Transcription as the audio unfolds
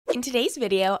In today's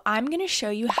video, I'm going to show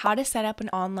you how to set up an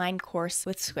online course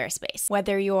with Squarespace.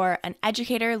 Whether you're an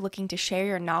educator looking to share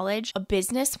your knowledge, a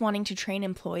business wanting to train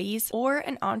employees, or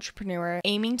an entrepreneur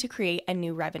aiming to create a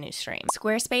new revenue stream,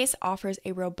 Squarespace offers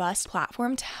a robust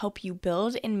platform to help you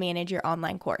build and manage your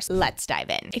online course. Let's dive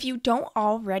in. If you don't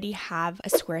already have a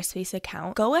Squarespace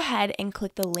account, go ahead and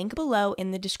click the link below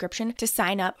in the description to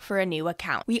sign up for a new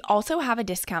account. We also have a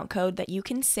discount code that you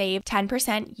can save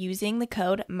 10% using the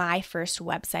code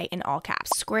MyFirstWebsite in all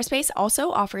caps. Squarespace also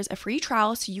offers a free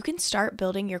trial so you can start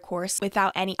building your course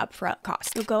without any upfront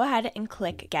cost. So go ahead and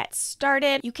click Get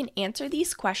Started. You can answer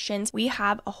these questions. We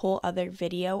have a whole other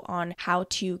video on how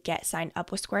to get signed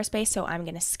up with Squarespace, so I'm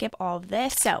going to skip all of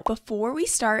this. So before we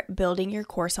start building your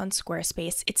course on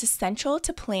Squarespace, it's essential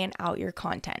to plan out your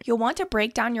content. You'll want to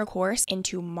break down your course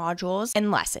into modules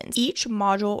and lessons. Each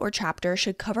module or chapter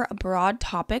should cover a broad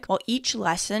topic, while each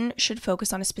lesson should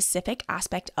focus on a specific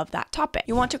aspect of that topic.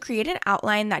 You want to create an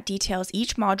outline that details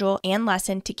each module and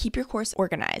lesson to keep your course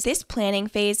organized. This planning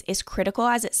phase is critical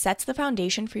as it sets the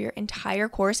foundation for your entire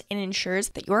course and ensures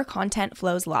that your content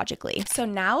flows logically. So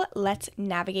now let's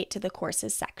navigate to the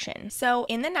courses section. So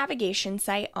in the navigation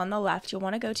site on the left, you'll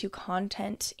want to go to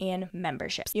content and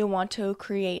memberships. You'll want to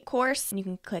create course and you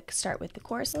can click start with the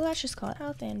course. So let's just call it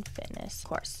health and fitness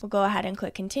course. We'll go ahead and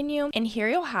click continue. And here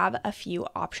you'll have a few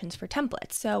options for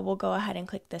templates. So we'll go ahead and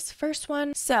click this first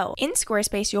one. So in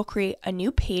Squarespace, you'll create a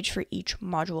new page for each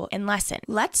module and lesson.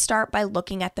 Let's start by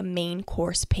looking at the main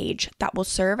course page that will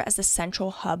serve as the central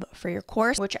hub for your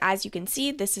course, which as you can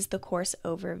see, this is the course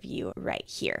overview right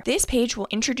here. This page will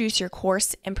introduce your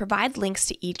course and provide links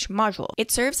to each module. It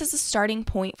serves as a starting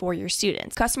point for your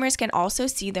students. Customers can also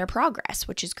see their progress,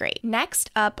 which is great.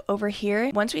 Next up over here,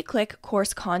 once we click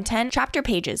course content, chapter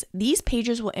pages, these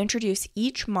pages will introduce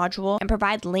each module and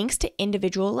provide links to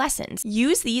individual lessons.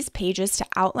 Use these pages to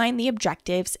outline the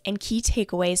objectives and key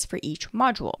takeaways for each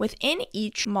module. Within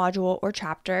each module or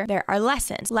chapter, there are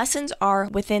lessons. Lessons are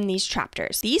within these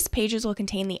chapters. These pages will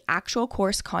contain the actual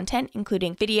course content,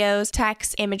 including videos,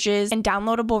 text, images, and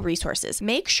downloadable resources.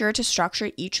 Make sure to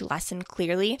structure each lesson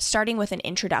clearly, starting with an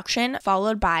introduction,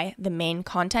 followed by the main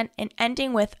content, and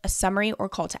ending with a summary or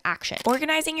call to action.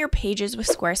 Organizing your pages with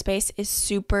Squarespace is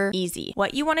super easy.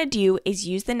 What you want to do is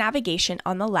use the navigation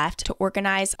on the left to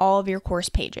organize all of your course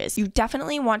pages. You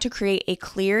definitely want to create a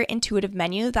clear, intuitive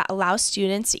menu that allows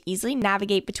students to easily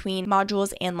navigate between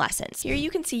modules and lessons. Here you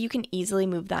can see you can easily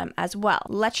move them as well.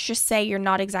 Let's just say you're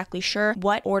not exactly sure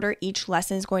what order each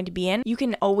lesson is going to be in. You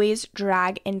can always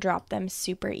drag and drop them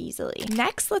super easily.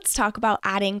 Next, let's talk about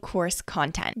adding course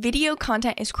content. Video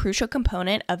content is a crucial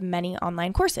component of many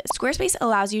online courses. Squarespace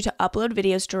allows you to upload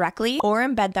videos directly or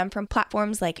embed them from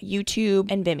platforms like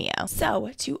YouTube and Vimeo.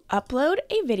 So to upload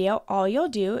a video, all you'll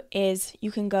do is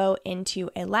you can go into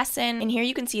a lesson, and here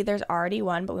you can see there's already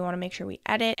one, but we want to make sure we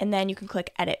edit, and then you can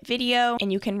click edit video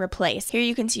and you can replace. Here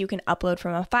you can see you can upload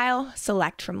from a file,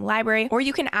 select from library, or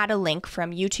you can add a link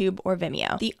from YouTube or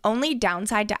Vimeo. The only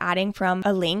downside to adding from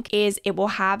a link is it will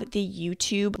have the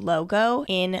YouTube logo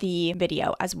in the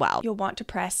video as well. You'll want to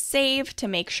press save to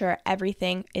make sure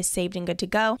everything is saved and good to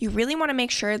go. You really want to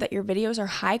make sure that your videos are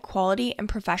high quality and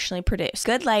professionally produced.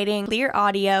 Good lighting, clear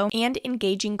audio, and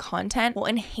engaging content will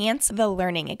enhance the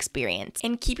learning experience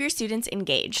and keep your students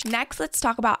engaged. Next, let's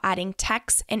talk about adding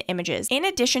text and images. In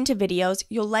addition to videos,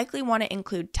 you'll likely want to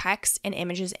include text and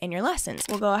images in your lessons.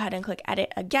 We'll go ahead and click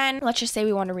edit again. Let's just say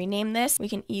we want to rename this. We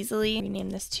can easily rename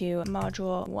this to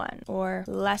module 1 or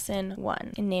lesson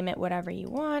 1 and name it whatever you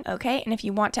want. Okay, and if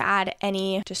you want to add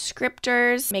any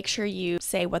descriptors, make sure you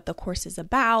say what the course is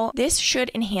about. This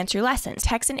should enhance your lessons.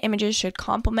 Text and images should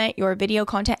complement your video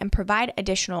content and provide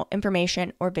additional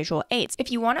information or visual aids.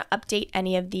 If you want to update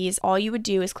any of these, all you would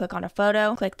do is click on a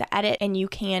photo, click the edit, and you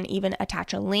can even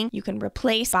attach a link. You can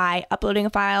replace by uploading a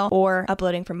file or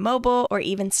uploading from mobile or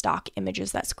even stock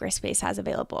images that Squarespace has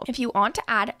available. If you want to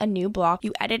add a new block,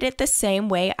 you edit it the same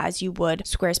way as you would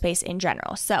Squarespace in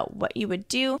general. So what you would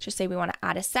do, just say we want to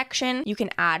add a section, you can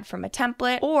add from a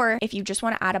template, or if you just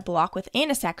want to add a block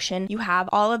within a section, you have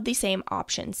all of the same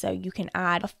options. So you can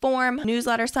add a form,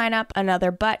 newsletter sign up,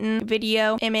 another button,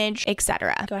 video, image,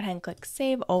 etc. Go ahead and click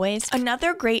save always.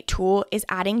 Another great tool is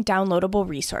adding downloadable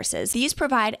resources. These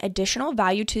provide additional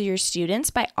value to your students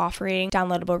by offering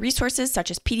downloadable resources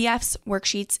such as PDFs,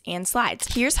 worksheets, and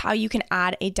slides. Here's how you can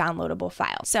add a downloadable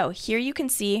file. So here you can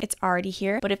see it's already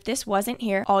here, but if this wasn't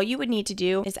here, all you would need to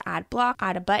do is add block,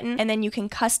 add a button, and then you can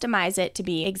customize it to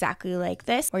be exactly like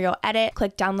this, where you'll edit,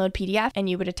 click download PDF, and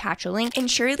you would attach a link.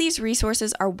 Ensure these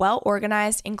resources are well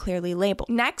organized and clearly labeled.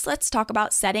 Next, let's talk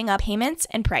about setting up payments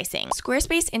and pricing.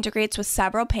 Squarespace integrates with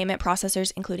several payment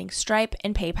processors, including Stripe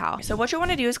and PayPal. PayPal. So what you'll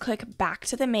want to do is click back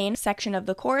to the main section of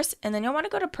the course, and then you'll want to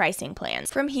go to pricing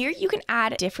plans. From here, you can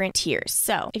add different tiers.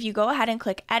 So if you go ahead and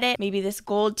click edit, maybe this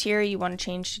gold tier you want to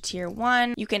change to tier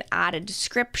 1, you can add a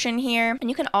description here, and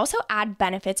you can also add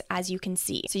benefits as you can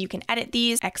see. So you can edit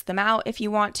these, X them out if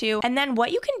you want to. And then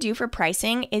what you can do for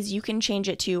pricing is you can change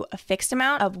it to a fixed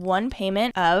amount of one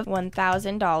payment of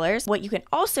 $1,000. What you can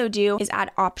also do is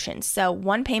add options. So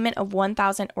one payment of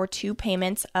 $1,000 or two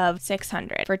payments of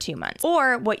 $600 for 2 months.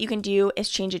 Or what you can do is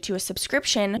change it to a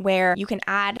subscription where you can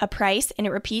add a price and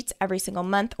it repeats every single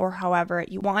month or however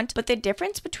you want. But the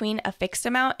difference between a fixed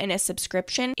amount and a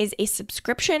subscription is a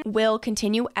subscription will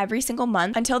continue every single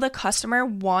month until the customer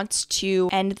wants to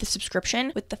end the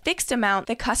subscription. With the fixed amount,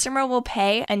 the customer will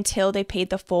pay until they paid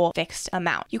the full fixed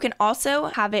amount. You can also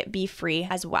have it be free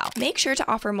as well. Make sure to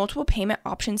offer multiple payment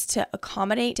options to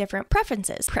accommodate different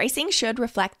preferences. Pricing should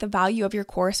reflect the value of your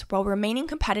course while remaining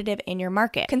competitive in your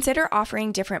market. Consider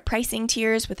offering different pricing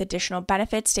tiers with additional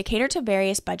benefits to cater to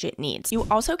various budget needs. You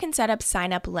also can set up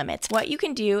sign-up limits. What you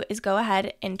can do is go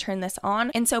ahead and turn this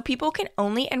on, and so people can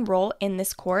only enroll in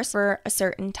this course for a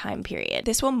certain time period.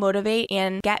 This will motivate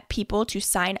and get people to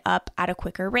sign up at a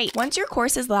quicker rate. Once your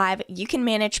course is live, you can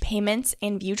manage payments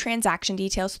and view transaction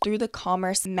details through the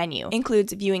commerce menu.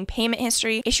 Includes viewing payment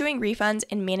history, issuing refunds,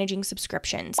 and managing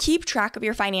subscriptions. Keep track of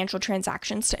your financial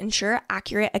transactions to ensure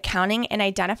accurate accounting and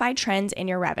identify trends in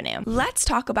your revenue. Let's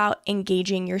talk about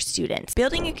engaging your students.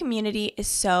 Building a community is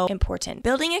so important.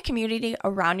 Building a community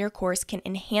around your course can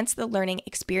enhance the learning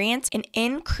experience and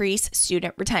increase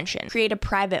student retention. Create a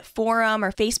private forum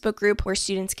or Facebook group where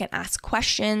students can ask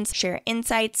questions, share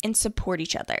insights, and support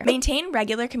each other. Maintain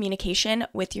regular communication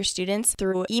with your students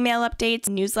through email updates,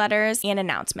 newsletters, and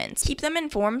announcements. Keep them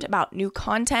informed about new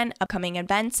content, upcoming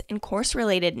events, and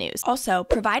course-related news. Also,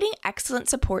 providing excellent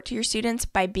support to your students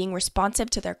by being responsive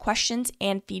to their questions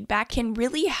and feedback can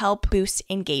really help boost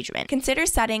engagement. Consider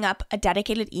setting up a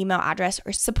dedicated email address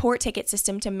or support ticket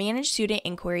system to manage student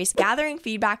inquiries, gathering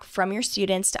feedback from your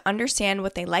students to understand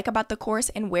what they like about the course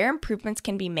and where improvements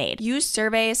can be made. Use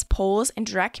surveys, polls, and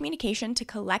direct communication to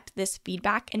collect this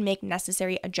feedback and make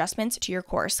necessary adjustments to your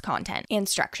course content and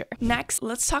structure. Next,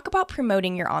 let's talk about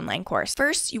promoting your online course.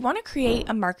 First, you want to create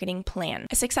a marketing plan.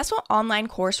 A successful online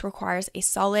course requires a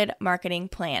solid marketing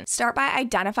plan. Start by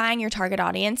identifying your target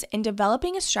audience and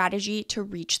developing a strategy to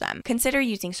reach them. Consider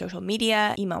using social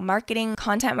media, email marketing,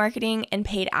 content marketing, and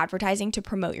paid advertising to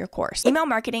promote your course. Email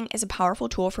marketing is a powerful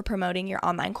tool for promoting your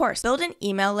online course. Build an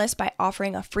email list by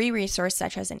offering a free resource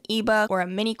such as an ebook or a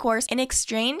mini course in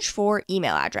exchange for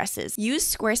email addresses.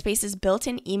 Use Squarespace's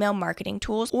built-in email marketing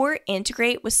tools or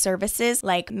integrate with services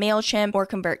like MailChimp or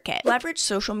ConvertKit. Leverage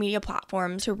social media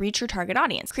platforms to reach your target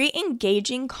audience. Create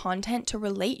engaging content to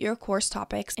relate your course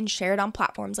topics and share it on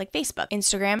platforms like Facebook,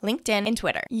 Instagram, LinkedIn, and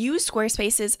Twitter. Use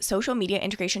Squarespace's social media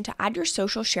integration to add your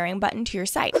social sharing button to your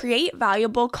site. Create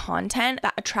valuable content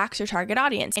that attracts your target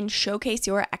audience and showcase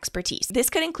your expertise. This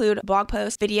could include blog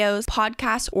posts, videos,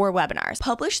 podcasts, or webinars.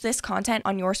 Publish this content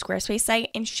on your Squarespace site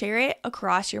and share it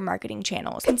across your marketing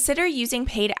channels. Consider using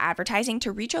paid advertising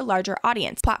to reach a larger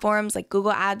audience. Platforms like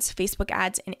Google Ads, Facebook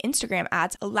ads, and Instagram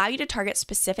ads allow you to target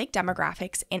specific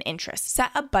demographics and interests.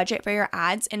 Set a budget for your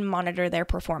ads and monitor their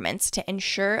performance to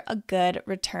ensure a good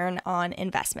return on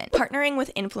investment. Partnering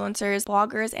with influencers,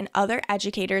 bloggers, and other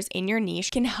educators in your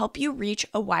niche can help you reach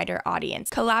a wider audience.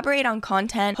 Collaborate on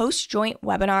content, host joint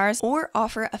webinars, or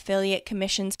offer affiliate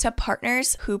commissions to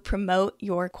partners who promote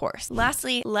your course.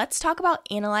 Lastly, let's talk about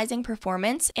analyzing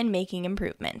performance and making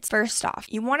improvements. First off,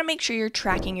 you want to make sure you're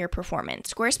tracking your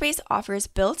performance. Squarespace offers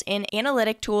built-in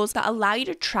analytic tools that allow you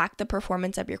to track the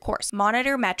performance of your course.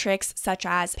 Monitor metrics such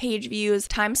as page views,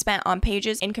 time spent on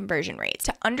pages, and conversion rates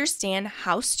to understand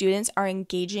how students are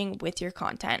engaging with your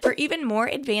content. For even more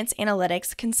advanced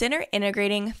analytics, consider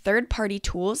integrating third-party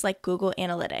tools like Google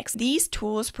Analytics. These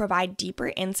tools provide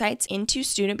deeper insights into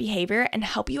student behavior and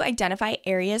help you identify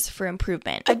areas for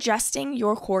improvement. Adjusting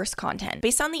your course content.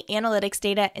 Based on the analytics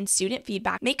data and student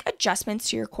feedback, make adjustments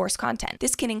to your course content.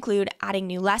 This can include adding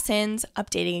new lessons,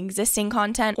 updating existing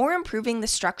content, or improving the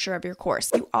structure of your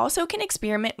course. You also can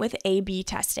experiment with A/B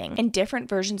testing and different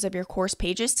versions of your course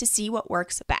pages to see what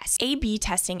works best. A/B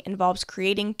testing involves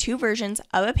creating two versions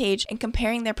of a page and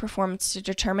comparing their performance to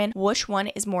determine which one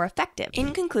is more effective.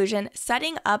 In conclusion,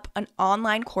 setting up an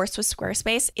online course with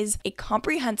Squarespace is a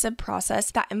comprehensive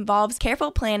process that involves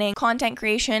careful planning, content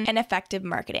creation, and effective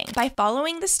marketing. By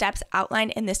following the steps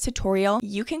outlined in this tutorial,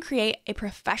 you can create a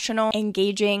professional,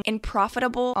 engaging, and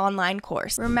profitable online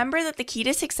course. Remember that the key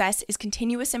to success is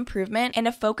continuous improvement and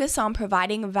a focus on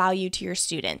providing value to your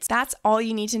students. That's all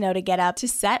you need to know to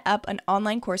set up an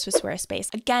online course with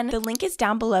Squarespace. Again, the link is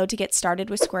down below below to get started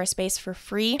with Squarespace for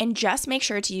free, and just make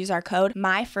sure to use our code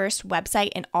MyFirstWebsite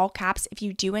in all caps if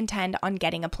you do intend on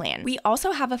getting a plan. We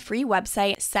also have a free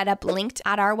website setup linked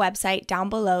at our website down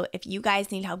below if you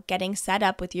guys need help getting set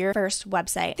up with your first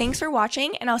website. Thanks for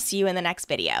watching, and I'll see you in the next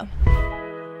video.